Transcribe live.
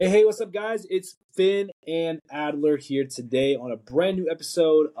Hey, what's up, guys? It's Finn and Adler here today on a brand new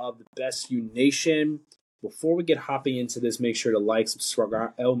episode of the Best You Nation. Before we get hopping into this, make sure to like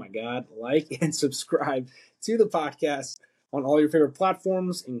and subscribe to the podcast on all your favorite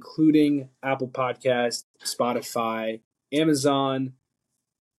platforms, including Apple Podcasts, Spotify, Amazon,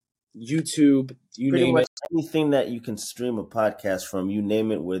 YouTube, you Pretty name much it. anything that you can stream a podcast from, you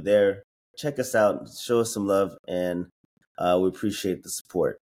name it, we're there. Check us out, show us some love, and we appreciate the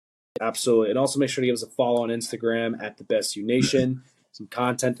support. Absolutely. And also make sure to give us a follow on Instagram at the Best You Nation. Some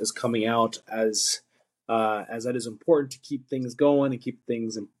content is coming out as that is important to keep things going and keep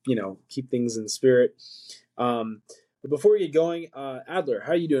things in spirit. But before we get going, Adler,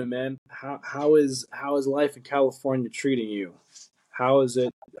 how are you doing, man? How is life in California treating you? How's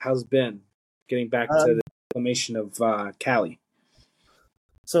it been getting back to the acclimation of Cali?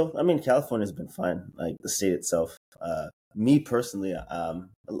 So, I mean, California's been fine, like the state itself. Me personally,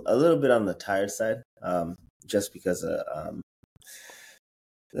 a little bit on the tired side, just because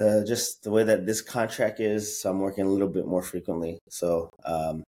just the way that this contract is. So I'm working a little bit more frequently. So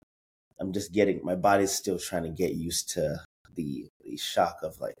I'm just my body's still trying to get used to the shock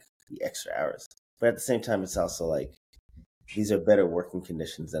of like the extra hours. But at the same time, it's also like these are better working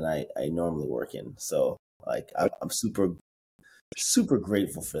conditions than I normally work in. So like I'm super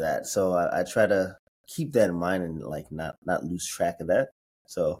grateful for that. So I try to keep that in mind and like not lose track of that.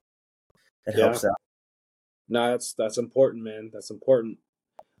 So it helps out. No, that's important, man. That's important.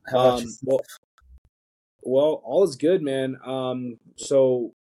 How about you? Well, all is good, man.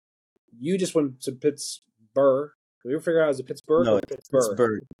 So you just went to Pittsburgh. Did we ever figure out is it Pittsburgh No, or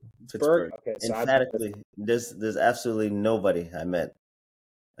Pittsburgh? Pittsburgh. Okay, so Emphatically, there's absolutely nobody I met.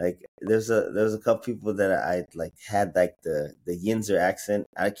 Like there's a couple people that I like had like the Yinzer accent.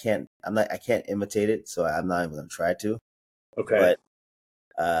 I can't imitate it, so I'm not even gonna try to. Okay.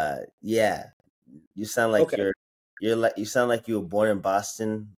 But yeah, you sound like Okay. you sound like you were born in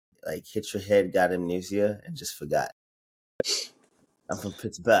Boston, like hit your head, got amnesia, and just forgot. I'm from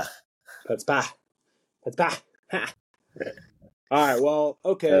Pittsburgh. Pittsburgh. Ha. All right. Well,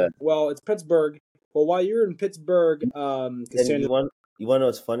 okay. Well, it's Pittsburgh. Well, while you're in Pittsburgh, and you want to know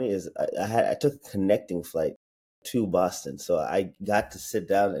what's funny is I took a connecting flight to Boston, so I got to sit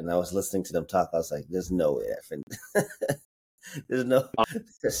down and I was listening to them talk. I was like, "There's no way that fit." there's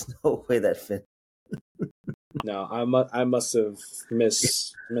no way that fit. No, I must have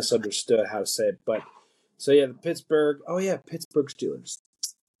misunderstood how to say it, but so yeah, the Pittsburgh. Oh yeah, Pittsburgh Steelers.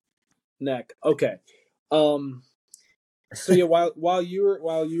 Neck. Okay. So yeah, while you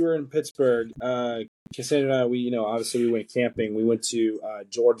were in Pittsburgh, Cassandra and I, we obviously we went camping. We went to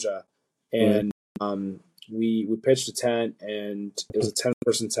Georgia, and we pitched a tent, and it was a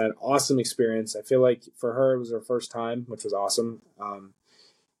 10-person tent. Awesome experience. I feel like for her it was her first time, which was awesome.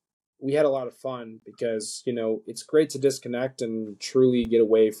 We had a lot of fun because it's great to disconnect and truly get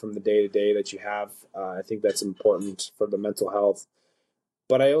away from the day to day that you have. I think that's important for the mental health.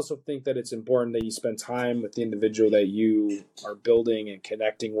 But I also think that it's important that you spend time with the individual that you are building and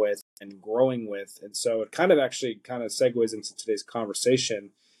connecting with and growing with. And so it kind of segues into today's conversation.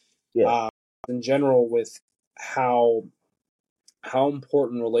 Yeah. In general, with how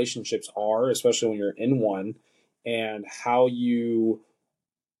important relationships are, especially when you're in one, and how you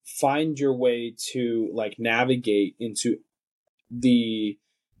find your way to like navigate into the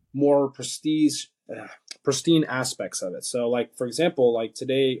more pristine aspects of it. So like, for example, like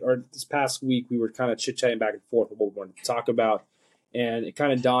today or this past week, we were kind of chit-chatting back and forth what we wanted to talk about. And it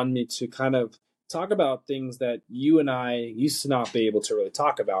kind of dawned me to kind of talk about things that you and I used to not be able to really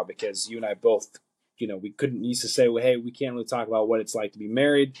talk about because you and I both, we couldn't used to say, well, hey, we can't really talk about what it's like to be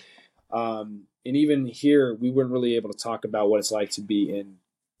married. And even here, we weren't really able to talk about what it's like to be in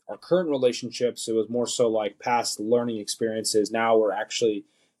our current relationships. It was more so like past learning experiences. Now we're actually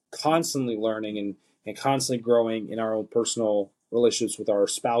constantly learning and constantly growing in our own personal relationships with our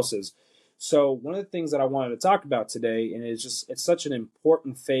spouses. So one of the things that I wanted to talk about today, and it's such an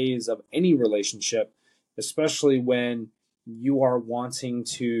important phase of any relationship, especially when you are wanting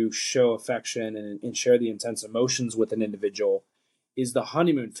to show affection and share the intense emotions with an individual, is the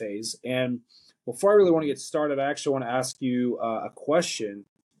honeymoon phase. And before I really want to get started, I actually want to ask you a question.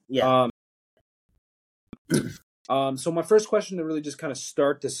 Yeah. So my first question to really just kind of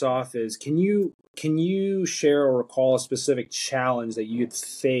start this off is, can you share or recall a specific challenge that you had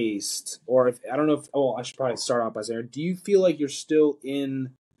faced, or I should probably start off by saying, do you feel like you're still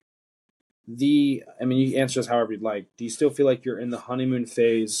in you can answer this however you'd like. Do you still feel like you're in the honeymoon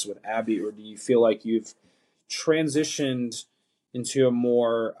phase with Abby, or do you feel like you've transitioned into a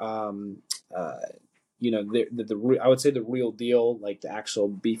more I would say the real deal, like the actual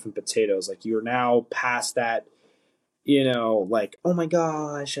beef and potatoes. Like you're now past that, like, oh my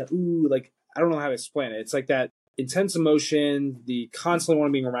gosh, ooh, like I don't know how to explain it. It's like that intense emotion, the constantly want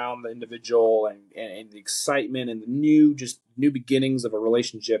to being around the individual, and the excitement and the new beginnings of a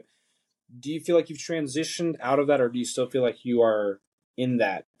relationship. Do you feel like you've transitioned out of that, or do you still feel like you are in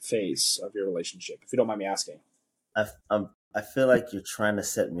that phase of your relationship? If you don't mind me asking. I feel like you're trying to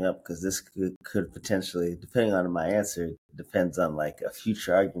set me up because this could potentially, depending on my answer, depends on like a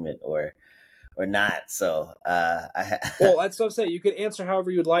future argument or not. So Well, that's what I'm saying. You could answer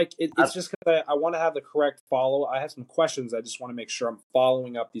however you'd like. It's just because I want to have the correct follow. I have some questions. I just want to make sure I'm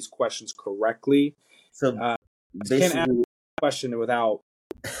following up these questions correctly. so I can't ask basically, a question without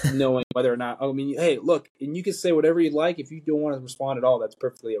knowing whether or not. I mean, hey, look, and you can say whatever you'd like. If you don't want to respond at all, that's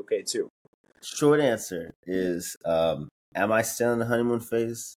perfectly okay too. short answer is, am I still in the honeymoon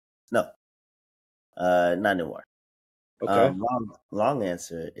phase? No, not anymore. Okay. Long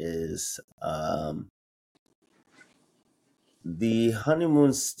answer is, the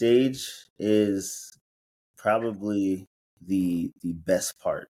honeymoon stage is probably the best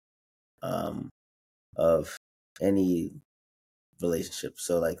part, um, of any relationship.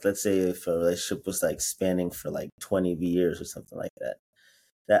 So like let's say if a relationship was like spanning for like 20 years or something like that,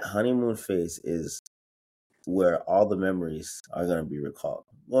 that honeymoon phase is where all the memories are going to be recalled.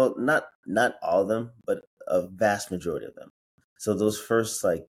 Well, not all of them, but a vast majority of them. So those first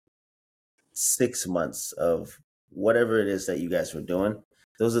like 6 months of whatever it is that you guys were doing,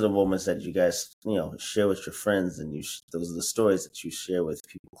 those are the moments that you guys, share with your friends, and those are the stories that you share with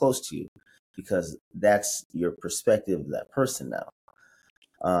people close to you, because that's your perspective of that person now.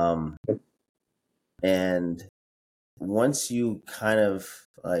 And once you kind of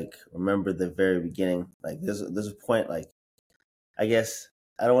like remember the very beginning, like there's a point, like I guess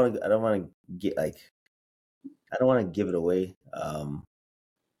I don't want to get like I don't want to give it away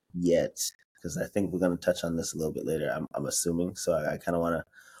yet, because I think we're going to touch on this a little bit later. I'm assuming, so I kind of want to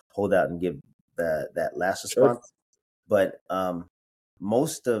hold out and give that last Sure. response. But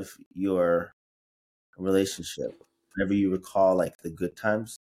most of your relationship, whenever you recall like the good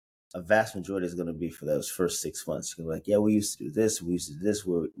times, a vast majority is going to be for those first 6 months. You're like, yeah, we used to do this, we used to do this,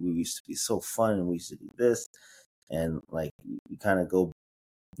 we used to be so fun, and we used to do this, and like you kind of go,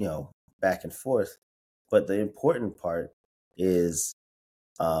 back and forth. But the important part is,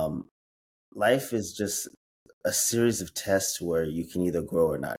 um, life is just a series of tests where you can either grow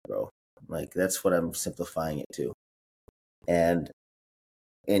or not grow. Like that's what I'm simplifying it to. And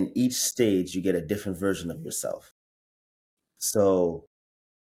in each stage, you get a different version of yourself. So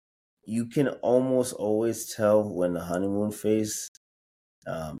you can almost always tell when the honeymoon phase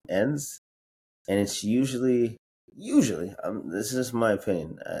ends, and it's usually this is just my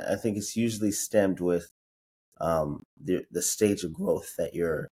opinion. I think it's usually stemmed with the stage of growth that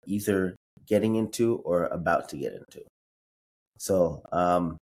you're either getting into or about to get into. So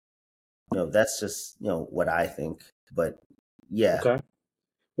that's just what I think. But yeah. Okay.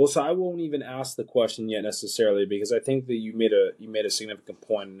 Well, so I won't even ask the question yet necessarily, because I think that you made a significant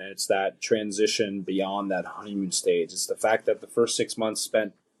point, and it's that transition beyond that honeymoon stage. It's the fact that the first 6 months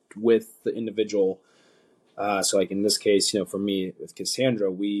spent with the individual. So, like in this case, for me with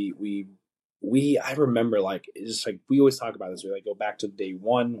Cassandra, I remember, like, it's just like we always talk about this. We like go back to day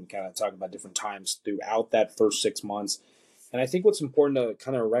one. We kind of talk about different times throughout that first 6 months, and I think what's important to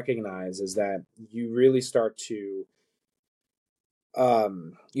kind of recognize is that you start to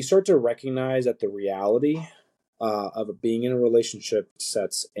recognize that the reality of being in a relationship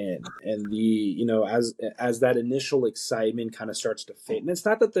sets in, and as that initial excitement kind of starts to fade. And it's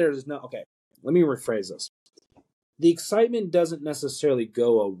not that there's no okay. Let me rephrase this. The excitement doesn't necessarily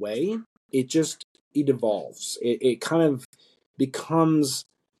go away. It evolves. It kind of becomes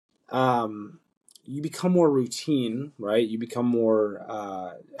um, you become more routine, right? You become more,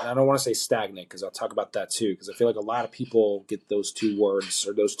 I don't want to say stagnant, because I'll talk about that too, because I feel like a lot of people get those two words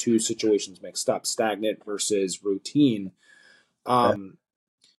or those two situations mixed up, stagnant versus routine. uh, Um,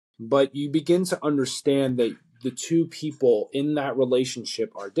 but you begin to understand that the two people in that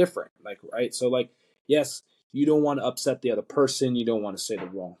relationship are different, like, right? So like, yes, you don't want to upset the other person, you don't want to say the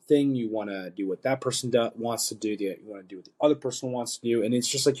wrong thing, you want to do what that person wants to do, you want to do what the other person wants to do, and it's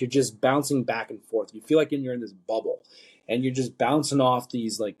just like you're just bouncing back and forth. You feel like you're in this bubble, and you're just bouncing off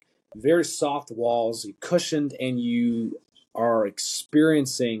these like very soft walls, you cushioned, and you are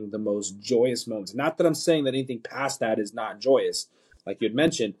experiencing the most joyous moments. Not that I'm saying that anything past that is not joyous, like you had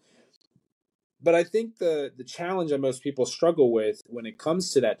mentioned, but I think the challenge that most people struggle with when it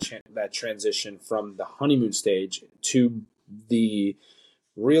comes to that transition from the honeymoon stage to the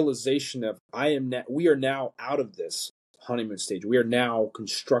realization of we are now out of this honeymoon stage. We are now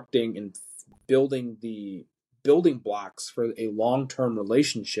constructing and building the building blocks for a long-term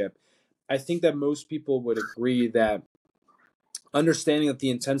relationship. I think that most people would agree that understanding that the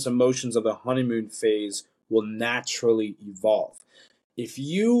intense emotions of the honeymoon phase will naturally evolve. If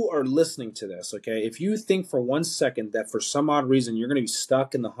you are listening to this, okay, if you think for 1 second that for some odd reason you're going to be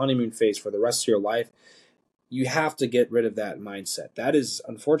stuck in the honeymoon phase for the rest of your life, you have to get rid of that mindset. That is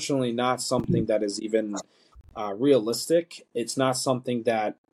unfortunately not something that is even realistic. It's not something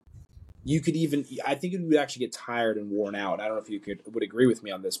that you could even, I think you would actually get tired and worn out. I don't know if you would agree with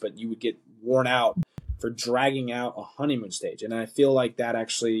me on this, but you would get worn out for dragging out a honeymoon stage. And I feel like that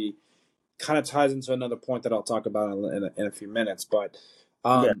actually kind of ties into another point that I'll talk about in a few minutes. But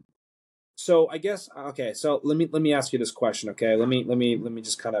Yeah. so I guess, okay, so let me ask you this question. Okay. Let me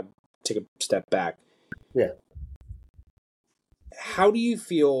just kind of take a step back. Yeah. How do you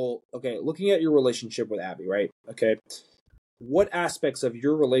feel, okay, looking at your relationship with Abby, right? Okay. What aspects of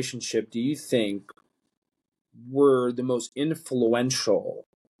your relationship do you think were the most influential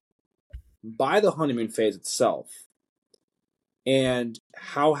by the honeymoon phase itself? And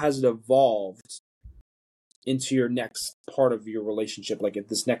how has it evolved into your next part of your relationship, like at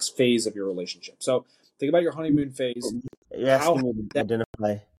this next phase of your relationship? So think about your honeymoon phase. You're How asking me to that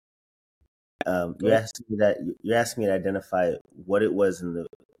identify. Go ahead. You're asking me to identify what it was in the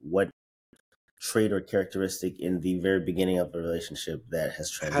what trait or characteristic in the very beginning of a relationship that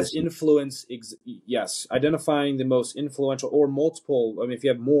has Has transitioned. influence, yes, identifying the most influential or multiple. I mean, if you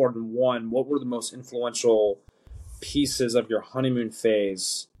have more than one, what were the most influential pieces of your honeymoon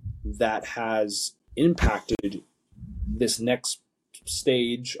phase that has impacted this next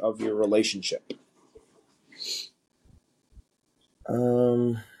stage of your relationship?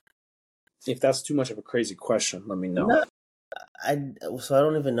 Um, If that's too much of a crazy question, let me know. no, so I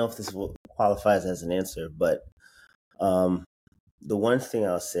don't even know if this qualifies as an answer, but um, the one thing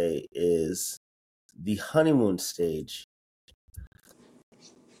I'll say is the honeymoon stage.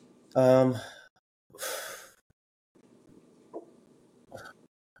 Um,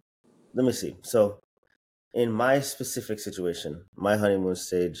 let me see. So in my specific situation, my honeymoon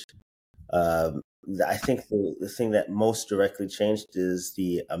stage, um, I think the thing that most directly changed is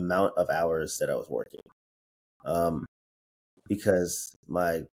the amount of hours that I was working. Because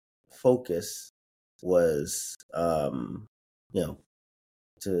my focus was, you know,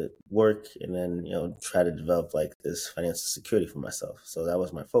 to work and then, try to develop like this financial security for myself. So that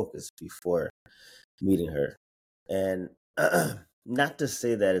was my focus before meeting her. And not to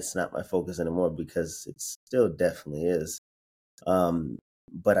say that it's not my focus anymore, because it still definitely is. Um,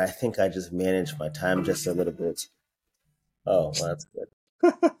 but I think I just managed my time just a little bit. Oh, well, that's good.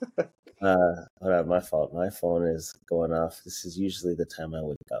 Hold on, my fault. My phone is going off. This is usually the time I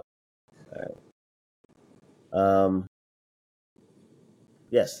wake up. All right.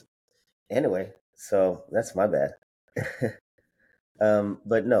 Yes. Anyway, so that's my bad.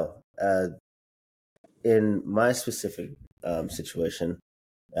 But no, in my specific situation,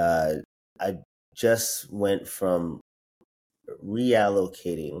 uh, I just went from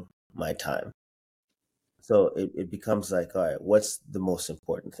reallocating my time. So it becomes like, all right, what's the most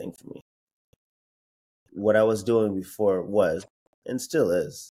important thing for me? What I was doing before was, and still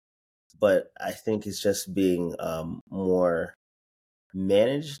is, but I think it's just being more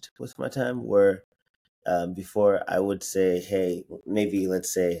managed with my time. Where before I would say, hey, maybe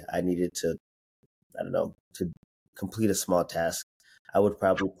let's say I needed to, I don't know, to complete a small task, I would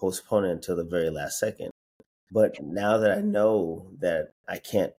probably postpone it until the very last second. But now that I know that I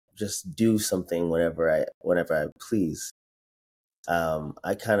can't just do something whenever I please,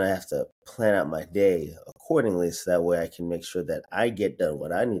 I kind of have to plan out my day accordingly, so that way I can make sure that I get done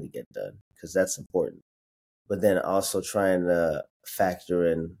what I need to get done, because that's important. But then also trying to factor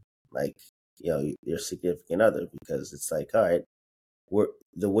in, like, your significant other, because it's like, all right,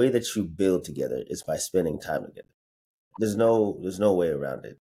 the way that you build together is by spending time together. There's no way around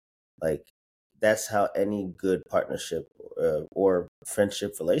it. Like, that's how any good partnership, or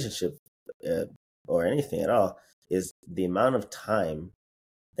friendship, relationship, uh, or anything at all, is the amount of time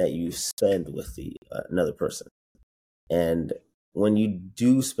that you spend with the another person. And when you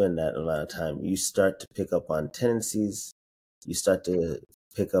do spend that amount of time, you start to pick up on tendencies. You start to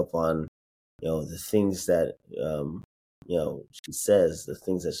pick up on, the things that, she says, the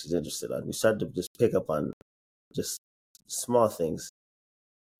things that she's interested in. You start to just pick up on just small things.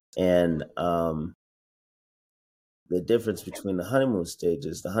 And the difference between the honeymoon stage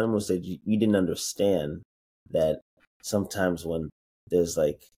is, the honeymoon stage, you didn't understand that sometimes when there's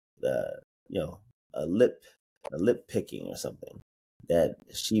like, uh, you know, a lip picking or something, that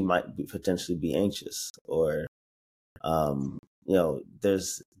she might potentially be anxious, or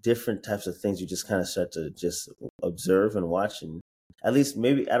there's different types of things you just kind of start to just observe and watch. And at least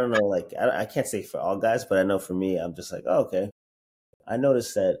maybe, I don't know, like I can't say for all guys, but I know for me, I'm just like, oh, okay, I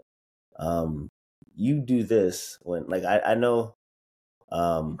noticed that you do this when, like, I know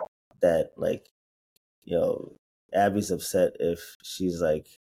that, like, Abby's upset if she's like,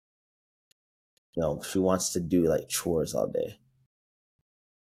 she wants to do like chores all day,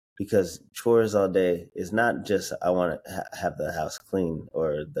 because chores all day is not just I want to have the house clean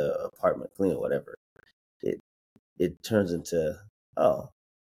or the apartment clean or whatever. It turns into, oh,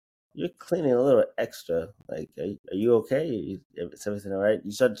 you're cleaning a little extra. Like, are you okay? Is everything all right?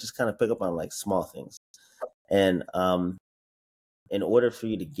 You start to just kind of pick up on like small things, and in order for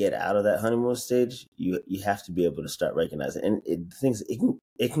you to get out of that honeymoon stage, you have to be able to start recognizing. And things,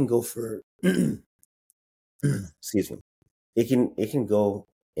 it can go for excuse me, it can go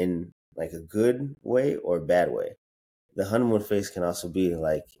in like a good way or a bad way. The honeymoon phase can also be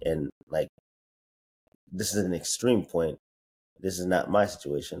like, and like, this is an extreme point. This is not my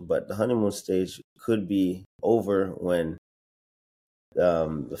situation, but the honeymoon stage could be over when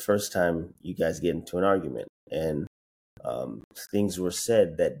the first time you guys get into an argument, and things were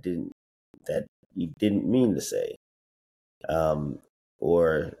said that you didn't mean to say,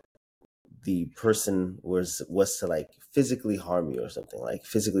 or the person was to like physically harm you or something, like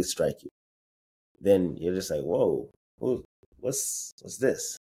physically strike you. Then you're just like, whoa, what's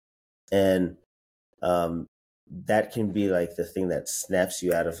this? And that can be like the thing that snaps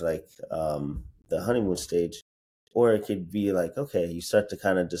you out of like the honeymoon stage. Or it could be like, okay, you start to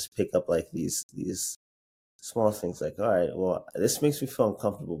kind of just pick up like these small things, like, all right, well, this makes me feel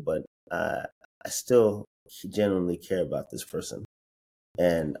uncomfortable, but I still genuinely care about this person,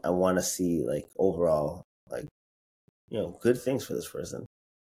 and I want to see like overall, like, good things for this person.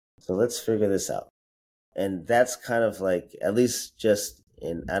 So let's figure this out. And that's kind of like, at least just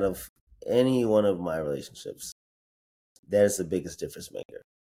in out of any one of my relationships, that's the biggest difference maker.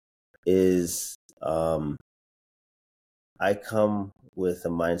 Is I come with a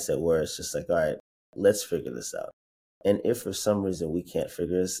mindset where it's just like, all right, let's figure this out. And if for some reason we can't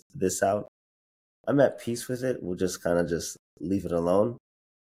figure this out, I'm at peace with it. We'll just kind of just leave it alone.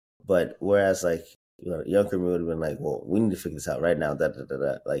 But whereas, like, younger me would have been like, well, we need to figure this out right now. Da, da, da,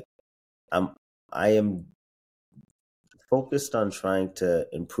 da. Like, I am focused on trying to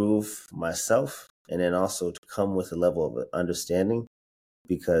improve myself, and then also to come with a level of understanding,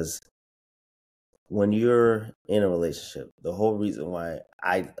 because when you're in a relationship, the whole reason why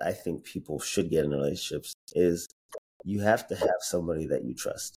I think people should get in relationships is you have to have somebody that you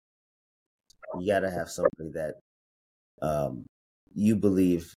trust. You got to have somebody that you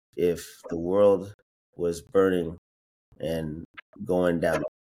believe, if the world was burning and going down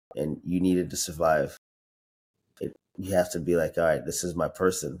and you needed to survive, you have to be like, all right, this is my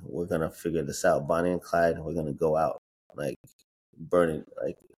person. We're going to figure this out. Bonnie and Clyde, we're going to go out, like, burning,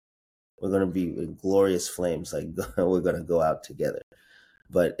 like, we're going to be in glorious flames. Like, we're going to go out together.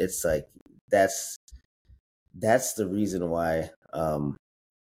 But it's like, that's the reason why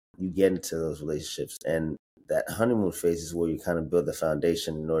you get into those relationships. And that honeymoon phase is where you kind of build the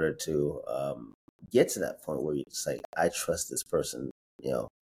foundation in order to get to that point where you're just like, I trust this person,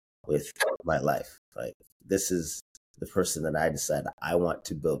 with my life. Like, this is the person that I decide I want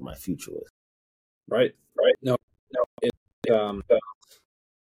to build my future with. Right. No, it,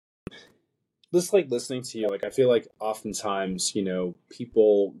 just like listening to you, like, I feel like oftentimes,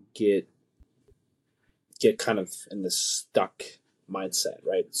 people get kind of in this stuck mindset,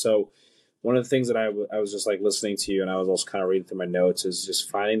 right? So one of the things that I was just like listening to you, and I was also kind of reading through my notes, is just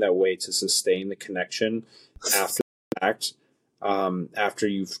finding that way to sustain the connection after the fact, after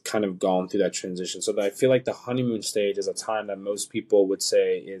you've kind of gone through that transition. So that I feel like the honeymoon stage is a time that most people would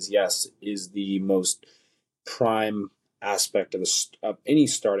say is the most prime aspect of any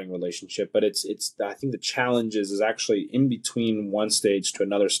starting relationship. But it's I think the challenge is actually in between one stage to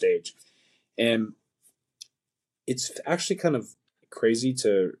another stage, and it's actually kind of crazy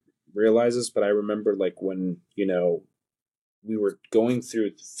to realize this, but I remember, like, when, we were going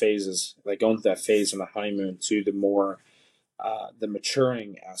through phases, like going through that phase from the honeymoon to the more, the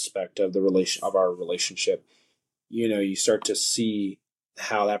maturing aspect of our relationship, you start to see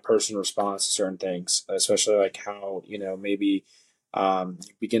how that person responds to certain things, especially like how, maybe, you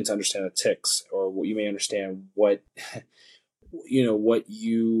begin to understand the ticks, or what you may understand what, what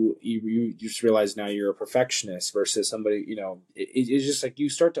you just realize now you're a perfectionist versus somebody, it's just like you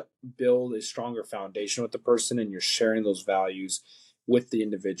start to build a stronger foundation with the person, and you're sharing those values with the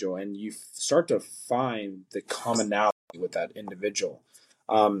individual, and you start to find the commonality with that individual.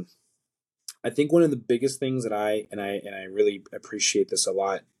 Um, I think one of the biggest things that I really appreciate this a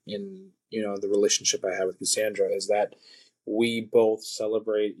lot in the relationship I have with Cassandra is that we both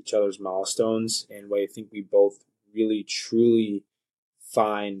celebrate each other's milestones, and I think we both really truly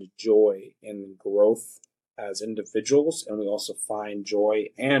find joy in growth as individuals, and we also find joy,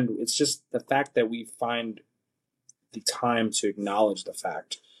 and it's just the fact that we find the time to acknowledge the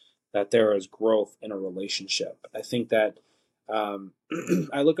fact that there is growth in a relationship. I think that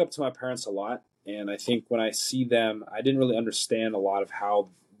I look up to my parents a lot, and I think when I see them, I didn't really understand a lot of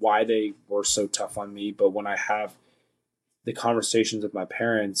why they were so tough on me, but when I have the conversations with my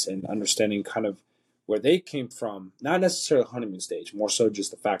parents and understanding kind of where they came from, not necessarily the honeymoon stage, more so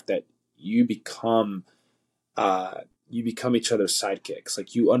just the fact that you become you become each other's sidekicks.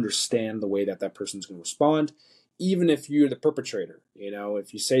 Like you understand the way that that person's going to respond, even if you're the perpetrator.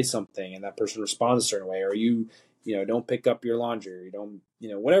 If you say something and that person responds a certain way, or you don't pick up your laundry, or you don't,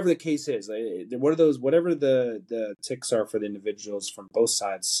 whatever the case is. What are those? Whatever the ticks are for the individuals from both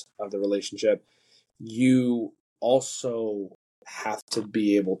sides of the relationship, you also have to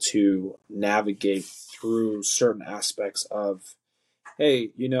be able to navigate through certain aspects of,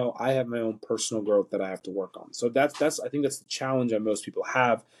 hey, I have my own personal growth that I have to work on. So that's I think that's the challenge that most people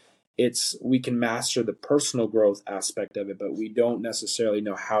have. It's we can master the personal growth aspect of it, but we don't necessarily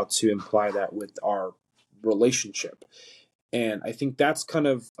know how to imply that with our relationship. And I think that's kind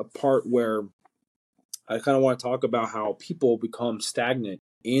of a part where I kind of want to talk about how people become stagnant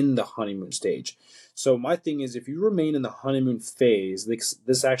in the honeymoon stage. So my thing is, if you remain in the honeymoon phase,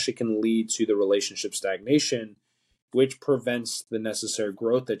 this actually can lead to the relationship stagnation, which prevents the necessary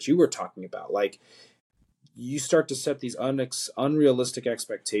growth that you were talking about. Like you start to set these unrealistic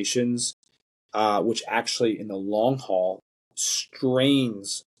expectations, which actually in the long haul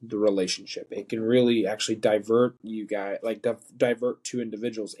strains the relationship. It can really actually divert you guys, like divert two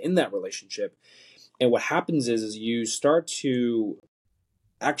individuals in that relationship. And what happens is you start to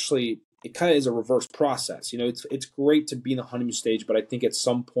actually, it kind of is a reverse process. It's great to be in the honeymoon stage, but I think at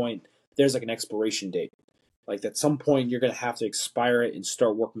some point there's like an expiration date. Like at some point you're going to have to expire it and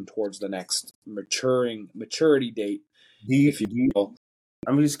start working towards the next maturity date, Do you, if you do you will.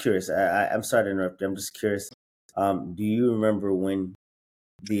 I'm just curious. I'm sorry to interrupt you. I'm just curious. Do you remember when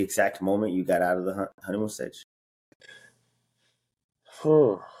the exact moment you got out of the honeymoon stage?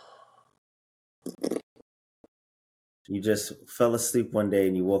 You just fell asleep one day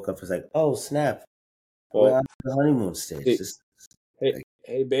and you woke up. It's like, oh snap, we're out Well, of the honeymoon stage. hey, Just hey, like,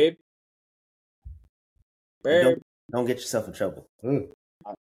 hey, babe, and babe, don't get yourself in trouble.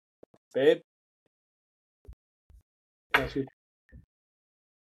 babe.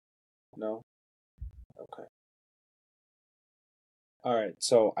 No, okay. All right.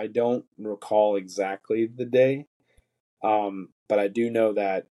 So I don't recall exactly the day, but I do know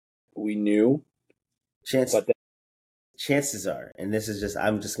that we knew. Chance But then, Chances are, and this is just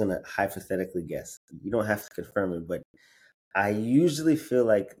I'm just gonna hypothetically guess. You don't have to confirm it, but I usually feel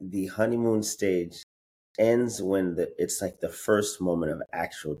like the honeymoon stage ends when it's like the first moment of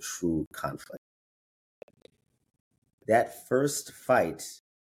actual true conflict. That first fight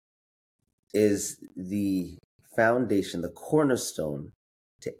is the foundation, the cornerstone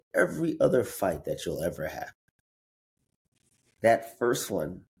to every other fight that you'll ever have. That first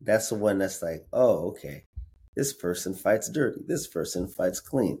one, that's the one that's like, oh, okay, this person fights dirty. This person fights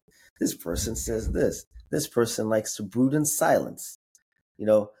clean. This person says this. This person likes to brood in silence. You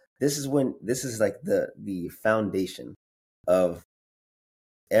know, this is like the foundation of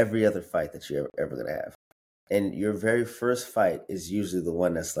every other fight that you're ever gonna have. And your very first fight is usually the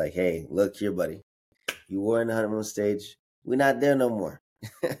one that's like, hey, look here, buddy. You were in the honeymoon stage. We're not there no more.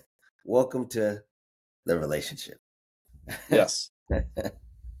 Welcome to the relationship. yes.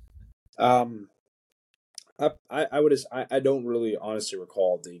 Um, I don't really honestly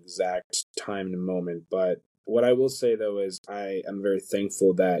recall the exact time and moment, but what I will say though is I am very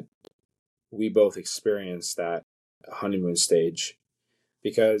thankful that we both experienced that honeymoon stage,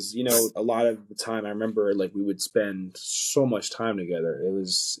 because a lot of the time I remember like we would spend so much time together. It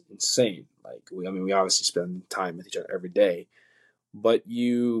was insane. Like we obviously spend time with each other every day, but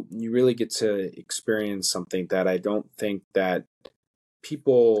you really get to experience something that I don't think that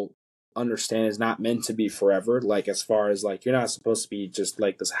people understand is not meant to be forever. Like as far as like you're not supposed to be just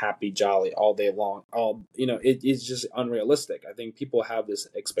like this happy jolly all day long. It's just unrealistic. I think people have this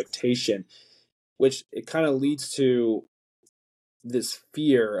expectation, which it kind of leads to this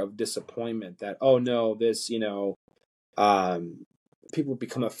fear of disappointment that, oh no, this um people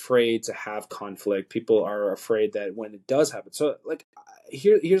become afraid to have conflict. People are afraid that when it does happen. So like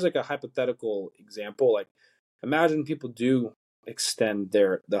here's like a hypothetical example. Like imagine people do extend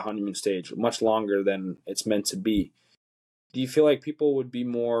the honeymoon stage much longer than it's meant to be. Do you feel like people would be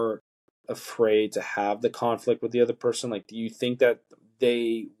more afraid to have the conflict with the other person? Like do you think that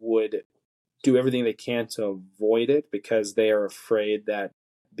they would do everything they can to avoid it because they are afraid that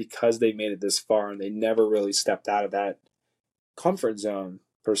because they made it this far and they never really stepped out of that comfort zone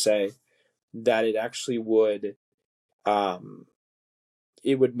per se, that it actually would um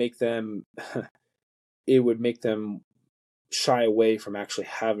it would make them it would make them shy away from actually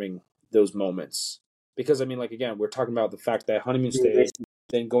having those moments? Because I mean, like again, we're talking about the fact that honeymoon stage,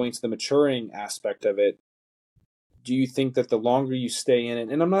 then going to the maturing aspect of it. Do you think that the longer you stay in it,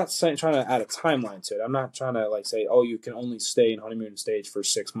 and I'm not saying, trying to add a timeline to it, I'm not trying to like say, oh, you can only stay in honeymoon stage for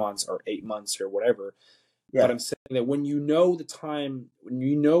 6 months or 8 months or whatever. But Yeah. I'm saying that when you know the time, when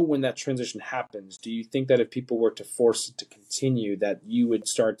you know when that transition happens, do you think that if people were to force it to continue, that you would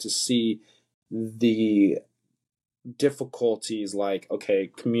start to see the difficulties, like,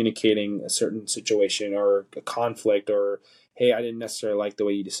 okay, communicating a certain situation or a conflict, or, hey, I didn't necessarily like the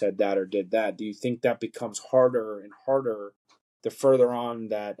way you said that or did that. Do you think that becomes harder and harder the further on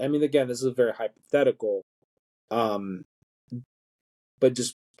that? I mean, again, this is very hypothetical, um, but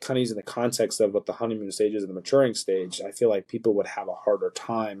just kind of using the context of what the honeymoon stage is and the maturing stage, I feel like people would have a harder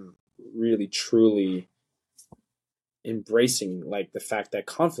time really truly embracing like the fact that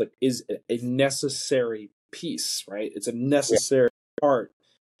conflict is a necessary piece, right? It's a Yeah. necessary part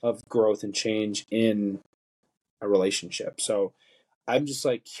of growth and change in a relationship. So I'm just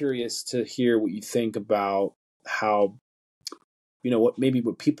like curious to hear what you think about how, what maybe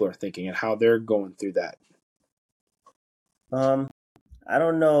what people are thinking and how they're going through that. Um, I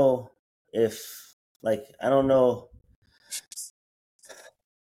don't know if I don't know.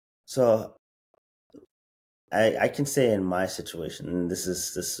 So I can say in my situation, and this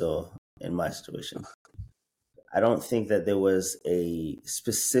so in my situation, I don't think that there was a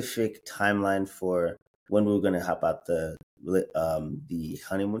specific timeline for when we were going to hop out the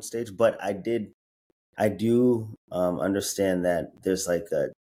honeymoon stage, but I do understand that there's like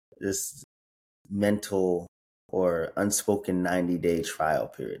this mental or unspoken 90-day trial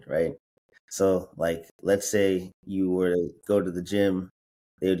period, right? So, like, let's say you were to go to the gym,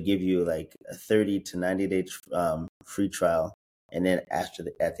 they would give you like a 30 to 90-day free trial. And then at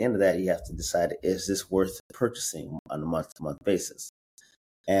the end of that, you have to decide, is this worth purchasing on a month to month basis?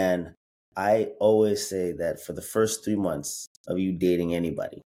 And I always say that for the first 3 months of you dating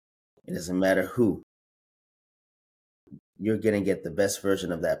anybody, it doesn't matter who, you're going to get the best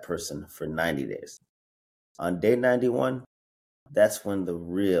version of that person for 90 days. On day 91, that's when the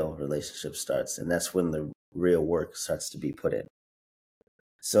real relationship starts, and that's when the real work starts to be put in.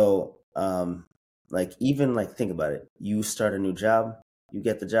 So, like, even like, think about it. You start a new job, you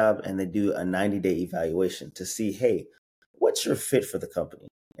get the job, and they do a 90-day evaluation to see, hey, what's your fit for the company?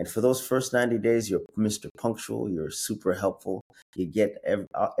 And for those first 90 days, you're Mr. Punctual, you're super helpful, you get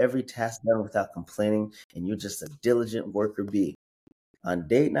every task done without complaining, and you're just a diligent worker bee. On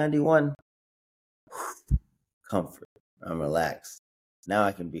day 91, comfort. I'm relaxed. Now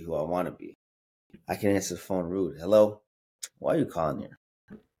I can be who I want to be. I can answer the phone rude. Hello? Why are you calling here?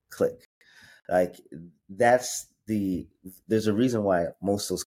 Click. Like, there's a reason why most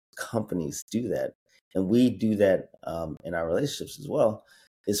of those companies do that. And we do that in our relationships as well,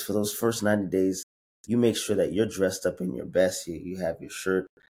 is for those first 90 days, you make sure that you're dressed up in your best. You have your shirt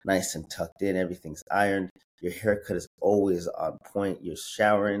nice and tucked in, everything's ironed. Your haircut is always on point. You're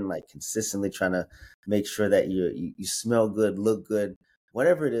showering like consistently, trying to make sure that you smell good, look good,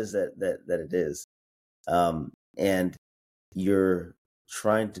 whatever it is that it is. And you're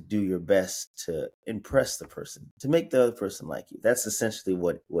trying to do your best to impress the person, to make the other person like you. That's essentially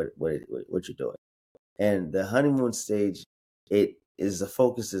what you're doing. And the honeymoon stage, it is the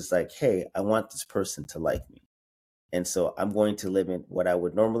focus is like, hey, I want this person to like me, and so I'm going to limit what I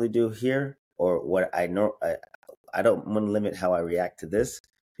would normally do here, or what I know. I don't want to limit how I react to this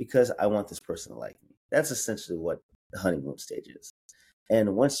because I want this person to like me. That's essentially what the honeymoon stage is.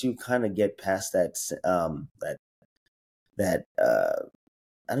 And once you kind of get past that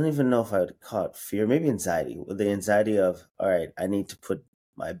I don't even know if I would call it fear, maybe anxiety. The anxiety of, all right, I need to put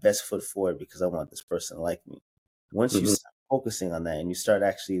my best foot forward because I want this person to like me. Once you Mm-hmm. start focusing on that and you start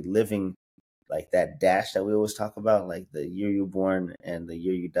actually living like that dash that we always talk about, like the year you're born and the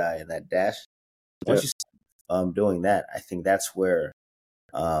year you die, and that dash. Yeah. Once you start doing that,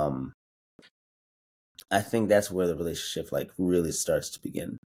 um, I think that's where the relationship like really starts to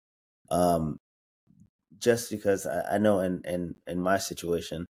begin. Um, just because I know in my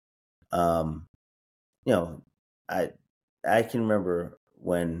situation, um, you know, I I can remember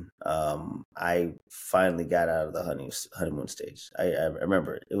when I finally got out of the honeymoon stage. I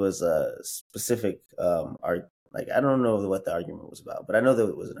remember it was a specific art. Like I don't know what the argument was about, but I know that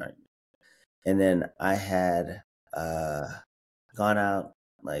it was an argument. And then I had uh gone out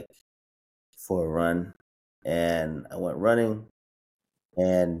like for a run, and I went running.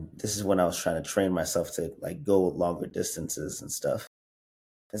 And this is when I was trying to train myself to like go longer distances and stuff.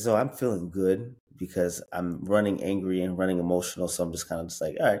 And so I'm feeling good because I'm running angry and running emotional. So I'm just kind of just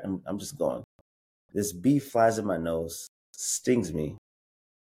like, all right, I'm just going. This bee flies in my nose, stings me.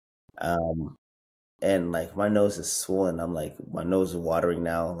 Um, and like my nose is swollen. I'm like, my nose is watering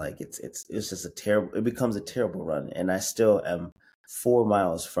now. Like it's just a terrible, it becomes a terrible run. And I still am 4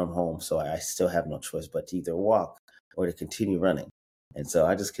 miles from home. So I still have no choice but to either walk or to continue running. And so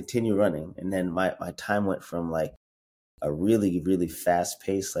I just continue running. And then my time went from like a really, really fast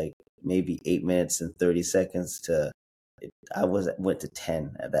pace, like maybe 8 minutes and 30 seconds to went to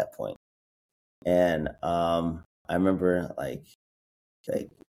 10 at that point. And I remember like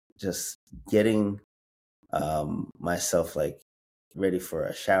just getting myself like ready for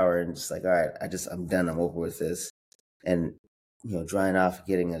a shower and just like, all right, I'm done, I'm over with this. And drying off,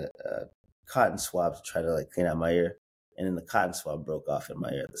 getting a cotton swab to try to like clean out my ear. And then the cotton swab broke off in my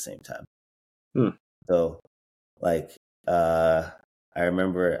ear at the same time. So like I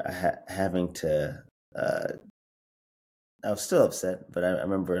remember having to I was still upset, but I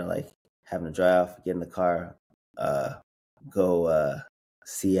remember like having to drive off, get in the car, go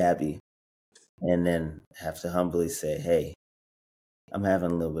see Abby, and then have to humbly say, hey, I'm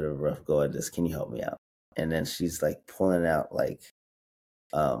having a little bit of a rough go at this, can you help me out? And then she's like pulling out like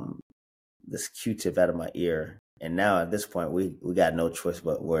this Q-tip out of my ear, and now at this point we got no choice,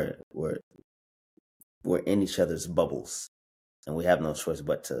 but we're in each other's bubbles, and we have no choice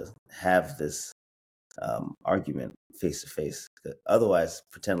but to have this argument face to face. Otherwise,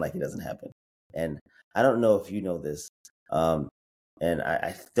 pretend like it doesn't happen. And I don't know if you know this, and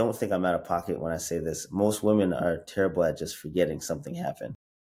I don't think I'm out of pocket when I say this. Most women are terrible at just forgetting something happened.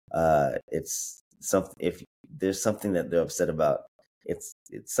 It's something, if there's something that they're upset about, it's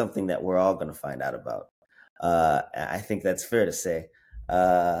something that we're all going to find out about. I think that's fair to say.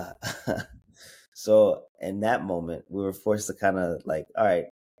 Uh, so in that moment, we were forced to kind of like, all right,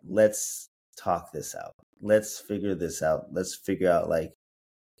 let's talk this out. Let's figure this out. Let's figure out like,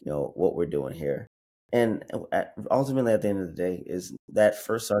 what we're doing here. And ultimately, at the end of the day, is that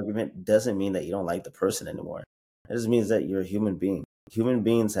first argument doesn't mean that you don't like the person anymore. It just means that you're a human being. Human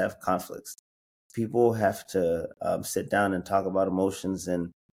beings have conflicts. People have to sit down and talk about emotions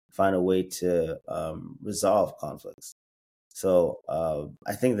and find a way to resolve conflicts. So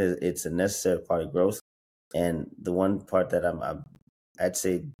I think that it's a necessary part of growth. And the one part that I'd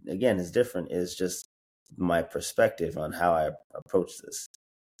say again is different is just my perspective on how I approach this.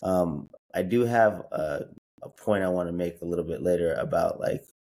 I do have a point I want to make a little bit later about like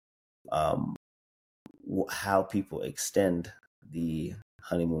how people extend the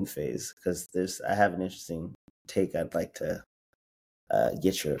honeymoon phase, because I have an interesting take I'd like to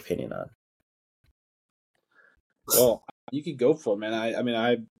get your opinion on. Well, you could go for it, man. I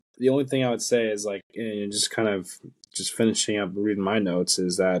mean, the only thing I would say is like, just kind of just finishing up reading my notes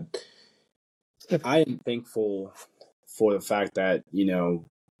is that I am thankful for the fact that,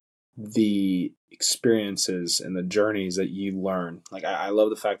 the experiences and the journeys that you learn. Like, I love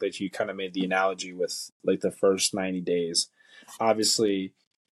the fact that you kind of made the analogy with like the first 90 days. Obviously,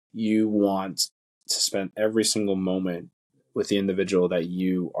 you want to spend every single moment with the individual that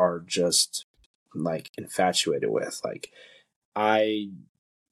you are just like infatuated with. Like,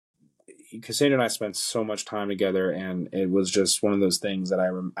 Cassandra and I spent so much time together, and it was just one of those things that I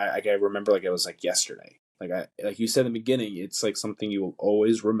remember like it was like yesterday. Like you said in the beginning, it's like something you will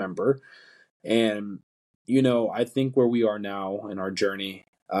always remember. And I think where we are now in our journey,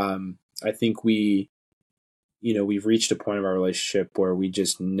 I think we've reached a point of our relationship where we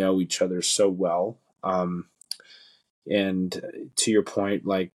just know each other so well. And to your point,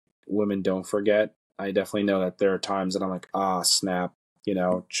 like, women don't forget. I definitely know that there are times that I'm like, snap,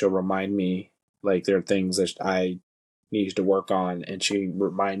 she'll remind me, like, there are things that I need to work on, and she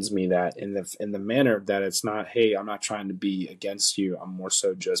reminds me that in the manner that it's not, hey, I'm not trying to be against you. I'm more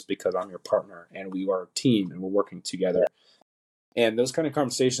so just because I'm your partner and we are a team and we're working together. And those kind of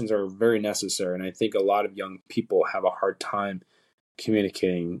conversations are very necessary. And I think a lot of young people have a hard time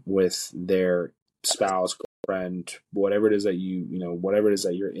communicating with their spouse, girlfriend, whatever it is that whatever it is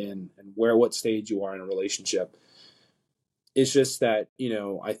that you're in, and what stage you are in a relationship. It's just that,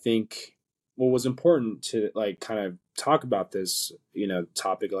 I think what was important to like kind of talk about this,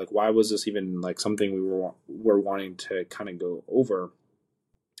 topic, like why was this even like something were wanting to kind of go over,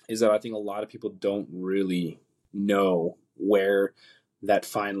 is that I think a lot of people don't really know where that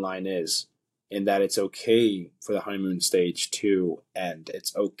fine line is, and that it's okay for the honeymoon stage to end.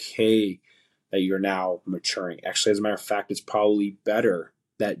 It's okay that you're now maturing. Actually, as a matter of fact, it's probably better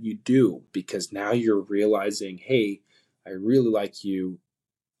that you do, because now you're realizing, hey, I really like you,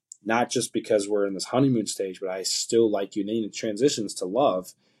 not just because we're in this honeymoon stage, but I still like you. And then it transitions to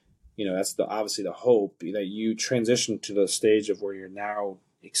love. That's obviously the hope, that you transition to the stage of where you're now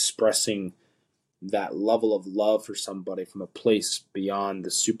expressing that level of love for somebody from a place beyond the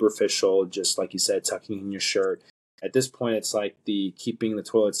superficial, just like you said, tucking in your shirt. At this point, it's like the keeping the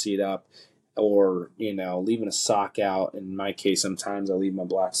toilet seat up, or leaving a sock out. In my case, sometimes I leave my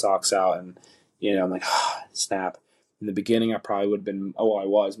black socks out, and I'm like, snap. In the beginning, I probably would have been, I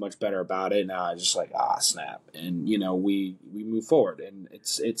was much better about it. Now I just like, snap, and we move forward, and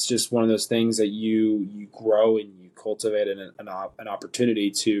it's just one of those things that you grow and you cultivate an opportunity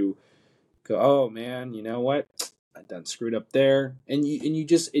to go, oh man, you know what? I done screwed up there, and you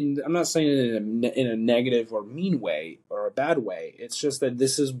just. I'm not saying it in a negative or mean way or a bad way. It's just that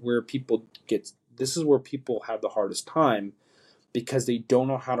this is where people have the hardest time, because they don't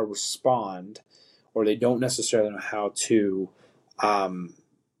know how to respond, or they don't necessarily know how to.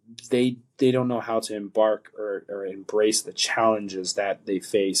 They don't know how to embark or embrace the challenges that they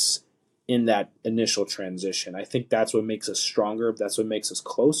face in that initial transition. I think that's what makes us stronger. That's what makes us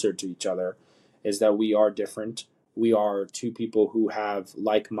closer to each other, is that we are different. We are two people who have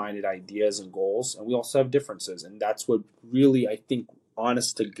like-minded ideas and goals, and we also have differences. And that's what really, I think,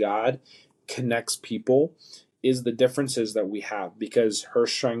 honest to God, connects people, is the differences that we have, because her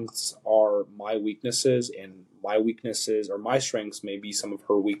strengths are my weaknesses, and my weaknesses or my strengths may be some of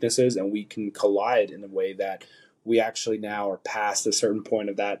her weaknesses, and we can collide in a way that we actually now are past a certain point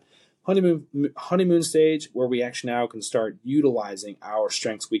of that honeymoon stage, where we actually now can start utilizing our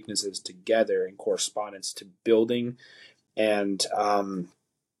strengths, weaknesses together in correspondence to building, and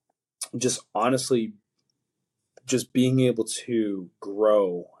just honestly, just being able to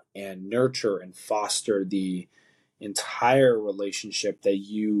grow and nurture and foster the entire relationship that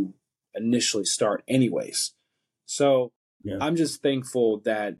you initially start anyways. So Yeah. I'm just thankful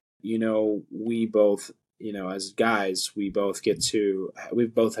that, we both, as guys, we both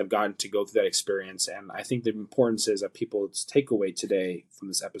have gotten to go through that experience. And I think the importance is that people's takeaway today from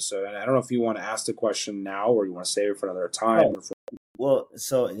this episode. And I don't know if you want to ask the question now, or you want to save it for another time. Oh, well,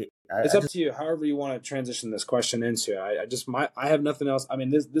 so It's up to you. However you want to transition this question into. I have nothing else. I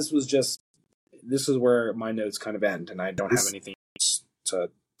mean, this is where my notes kind of end, and I don't have anything else to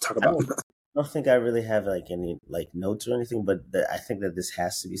talk I about. don't think I really have like any like notes or anything, but I think that this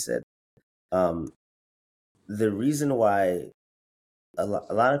has to be said. The reason why a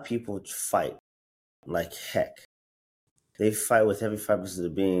lot of people fight like heck, they fight with every fibers of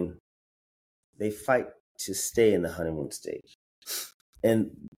their being. They fight to stay in the honeymoon stage,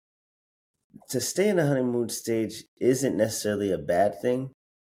 and to stay in the honeymoon stage isn't necessarily a bad thing.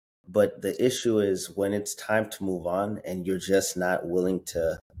 But the issue is when it's time to move on, and you're just not willing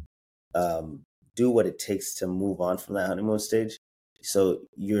to do what it takes to move on from that honeymoon stage. So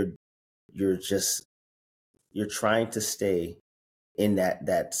you're trying to stay in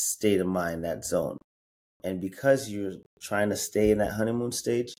that state of mind, that zone. And because you're trying to stay in that honeymoon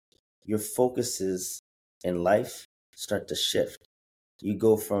stage, your focuses in life start to shift. You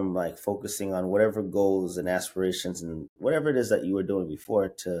go from like focusing on whatever goals and aspirations and whatever it is that you were doing before,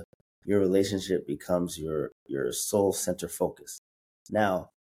 to your relationship becomes your sole center focus. Now,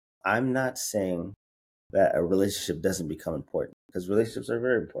 I'm not saying that a relationship doesn't become important, because relationships are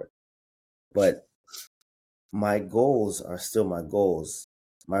very important. But my goals are still my goals.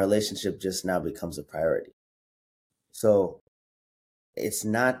 My relationship just now becomes a priority. So it's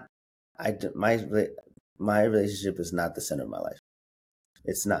not, my relationship is not the center of my life.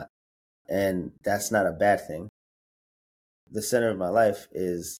 It's not. And that's not a bad thing. The center of my life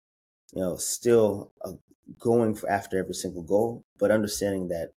is, still going after every single goal, but understanding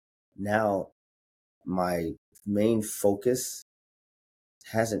that now my main focus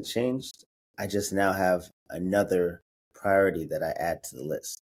hasn't changed. I just now have another priority that I add to the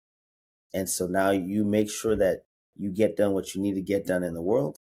list. And so now you make sure that you get done what you need to get done in the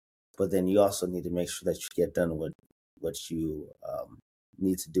world, but then you also need to make sure that you get done what you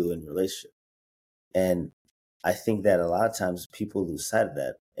need to do in your relationship. And I think that a lot of times people lose sight of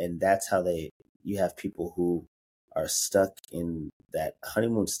that. And that's how you have people who are stuck in that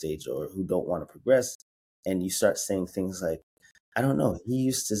honeymoon stage, or who don't want to progress. And you start saying things like, I don't know. He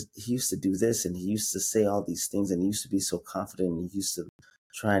used to do this, and he used to say all these things, and he used to be so confident, and he used to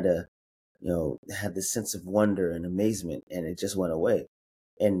try to, have this sense of wonder and amazement, and it just went away.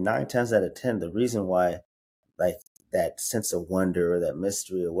 And 9 times out of 10, the reason why, like, that sense of wonder or that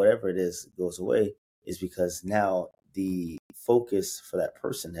mystery or whatever it is goes away is because now the focus for that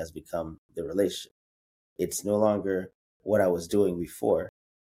person has become the relationship. It's no longer what I was doing before.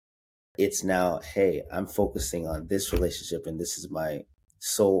 It's now, hey, I'm focusing on this relationship, and this is my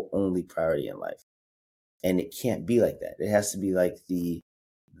sole only priority in life. And it can't be like that. It has to be like the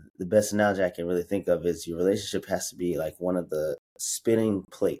best analogy I can really think of is your relationship has to be like one of the spinning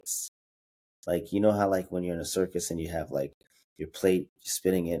plates. Like, you know how, like, when you're in a circus and you have like your plate, you're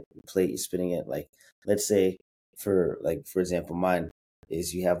spinning it, your plate, you're spinning it. Like, let's say for example, mine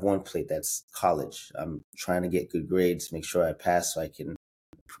is you have one plate that's college. I'm trying to get good grades, make sure I pass so I can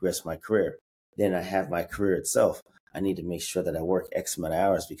progress my career. Then I have my career itself. I need to make sure that I work X amount of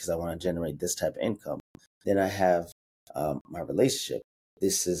hours because I want to generate this type of income. Then I have my relationship.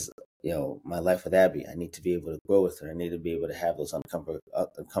 This is, my life with Abby. I need to be able to grow with her. I need to be able to have those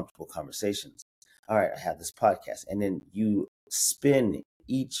uncomfortable conversations. All right, I have this podcast. And then you spin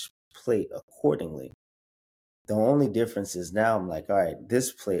each plate accordingly. The only difference is now I'm like, all right,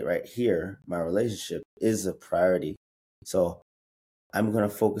 this plate right here, my relationship is a priority. So I'm going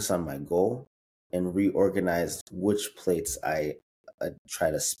to focus on my goal and reorganize which plates I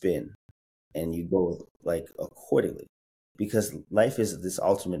try to spin, and you go like accordingly, because life is this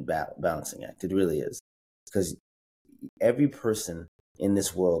ultimate balancing act. It really is, because every person in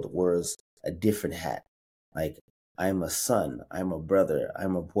this world wears a different hat. Like, I'm a son, I'm a brother,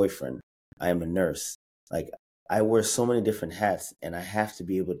 I'm a boyfriend, I'm a nurse. Like, I wear so many different hats, and I have to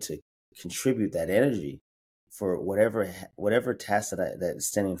be able to contribute that energy for whatever task that is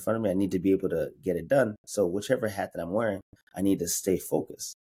standing in front of me. I need to be able to get it done. So whichever hat that I'm wearing, I need to stay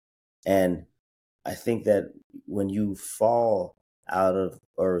focused. And I think that when you fall out of,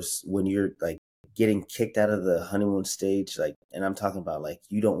 or when you're like getting kicked out of the honeymoon stage, like, and I'm talking about like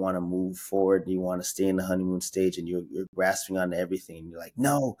you don't want to move forward, you want to stay in the honeymoon stage, and you're grasping onto everything, and you're like,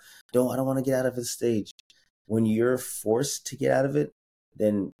 no, I don't want to get out of this stage. When you're forced to get out of it,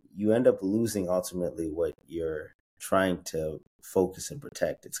 then you end up losing ultimately what you're trying to focus and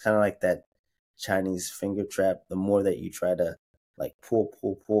protect. It's kind of like that Chinese finger trap. The more that you try to like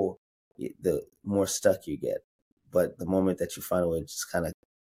pull, the more stuck you get. But the moment that you find a way to just kind of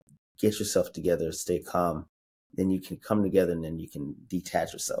get yourself together, stay calm, then you can come together, and then you can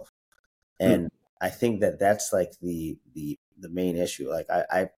detach yourself. And I think that that's like the main issue. Like,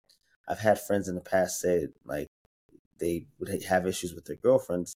 I've had friends in the past say like they would have issues with their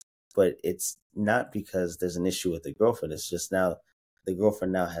girlfriends, but it's not because there's an issue with the girlfriend. It's just now the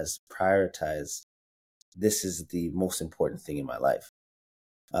girlfriend now has prioritized, this is the most important thing in my life.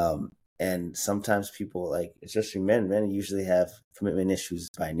 And sometimes people, like, especially men usually have commitment issues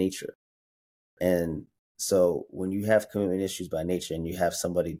by nature. And so when you have commitment issues by nature, and you have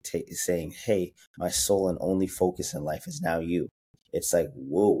somebody saying, hey, my sole and only focus in life is now you, it's like,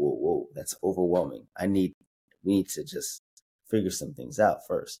 whoa, that's overwhelming. We need to just figure some things out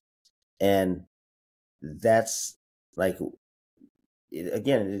first. And that's like,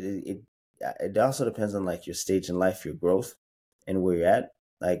 it also depends on like your stage in life, your growth, and where you're at.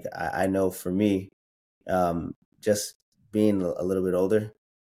 Like, I know for me, just being a little bit older,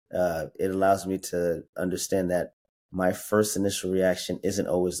 it allows me to understand that my first initial reaction isn't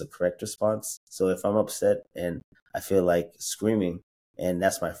always the correct response. So if I'm upset and I feel like screaming, and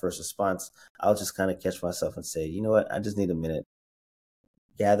that's my first response, I'll just kind of catch myself and say, you know what, I just need a minute,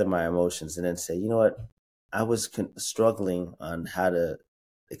 gather my emotions, and then say, you know what, I was struggling on how to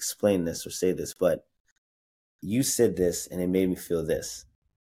explain this or say this, but you said this and it made me feel this.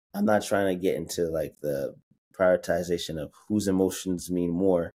 I'm not trying to get into like the prioritization of whose emotions mean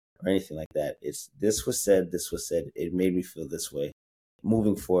more or anything like that. It's this was said, it made me feel this way.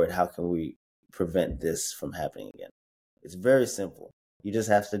 Moving forward, how can we prevent this from happening again? It's very simple. You just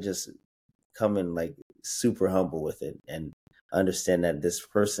have to just come in like super humble with it, and understand that this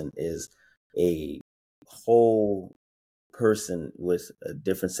person is a whole person with a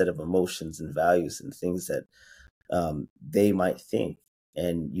different set of emotions and values and things that they might think.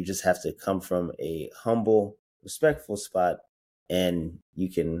 And you just have to come from a humble, respectful spot, and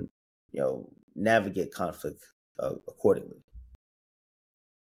you can, navigate conflict accordingly.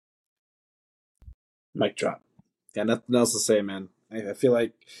 Mic drop. Yeah, nothing else to say, man. I feel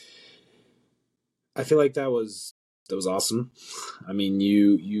like that was awesome. I mean,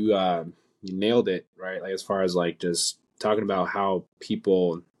 you nailed it, right? Like, as far as like just talking about how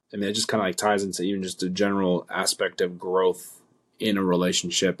people. I mean, it just kind of like ties into even just the general aspect of growth in a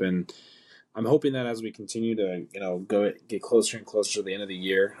relationship. And I'm hoping that as we continue to, get closer and closer to the end of the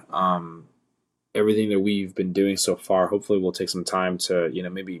year, everything that we've been doing so far, hopefully we'll take some time to,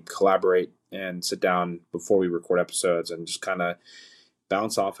 maybe collaborate and sit down before we record episodes and just kind of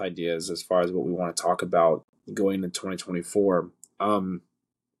bounce off ideas as far as what we want to talk about going into 2024.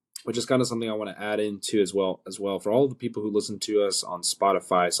 Which is kind of something I want to add into as well for all the people who listen to us on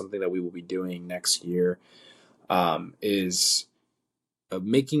Spotify. Something that we will be doing next year is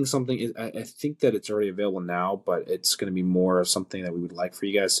making something. I think that it's already available now, but it's going to be more of something that we would like for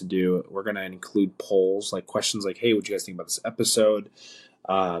you guys to do. We're going to include polls, like questions like, "Hey, what do you guys think about this episode?"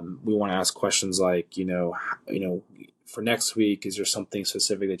 We want to ask questions like, for next week, is there something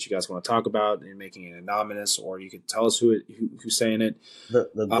specific that you guys want to talk about, and making it anonymous, or you could tell us who's saying it.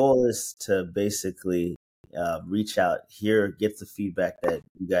 The goal is to basically reach out here, get the feedback that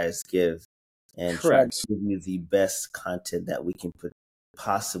you guys give, and try to give you the best content that we can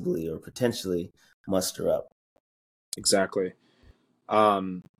possibly or potentially muster up. Exactly.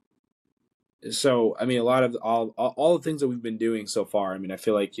 So, I mean, a lot of all the things that we've been doing so far, I mean, I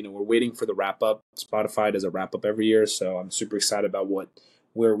feel like, we're waiting for the wrap up. Spotify does a wrap up every year. So I'm super excited about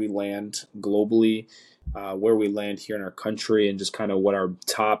where we land globally, where we land here in our country, and just kind of what our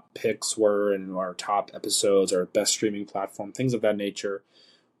top picks were and our top episodes, our best streaming platform, things of that nature.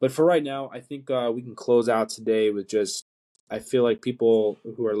 But for right now, I think we can close out today with just, I feel like people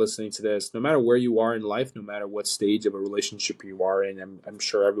who are listening to this, no matter where you are in life, no matter what stage of a relationship you are in, I'm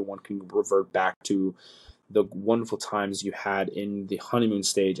sure everyone can revert back to the wonderful times you had in the honeymoon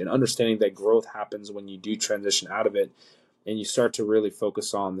stage, and understanding that growth happens when you do transition out of it and you start to really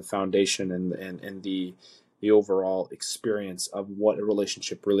focus on the foundation and the overall experience of what a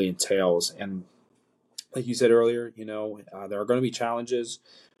relationship really entails. And like you said earlier, there are going to be challenges,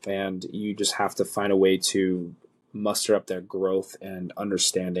 and you just have to find a way to muster up that growth and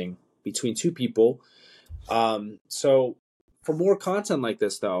understanding between two people. So for more content like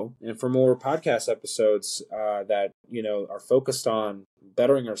this, though, and for more podcast episodes that, are focused on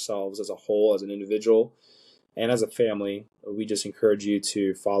bettering ourselves as a whole, as an individual, and as a family, we just encourage you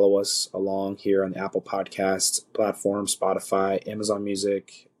to follow us along here on the Apple Podcast platform, Spotify, Amazon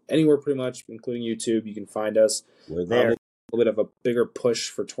Music, anywhere pretty much, including YouTube. You can find us. We're there. A little bit of a bigger push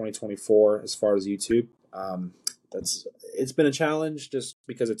for 2024 as far as YouTube. It's been a challenge just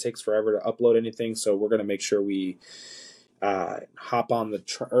because it takes forever to upload anything. So we're going to make sure we hop on the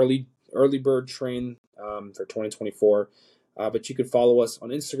early bird train for 2024. But you can follow us on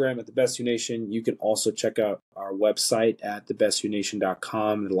Instagram at The Best You Nation. You can also check out our website at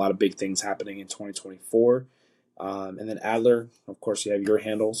thebestyounation.com. There's a lot of big things happening in 2024. And then Adler, of course, you have your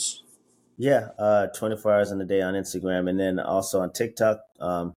handles. Yeah, 24 hours in a day on Instagram, and then also on TikTok,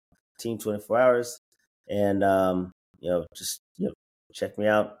 Team 24 Hours. And just check me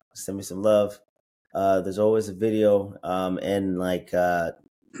out, send me some love. There's always a video, and like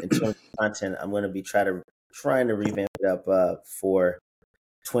in terms of content, I'm going to be trying to revamp it up for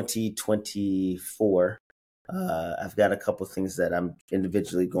 2024. I've got a couple things that I'm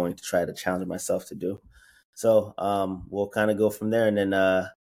individually going to try to challenge myself to do. So we'll kind of go from there, and then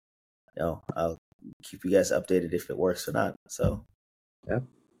I'll keep you guys updated if it works or not. So yeah.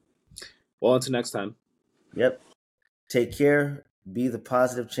 Well, until next time. Yep. Take care. Be the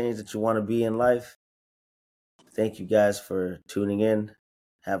positive change that you want to be in life. Thank you guys for tuning in.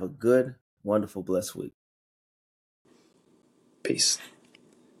 Have a good, wonderful, blessed week. Peace.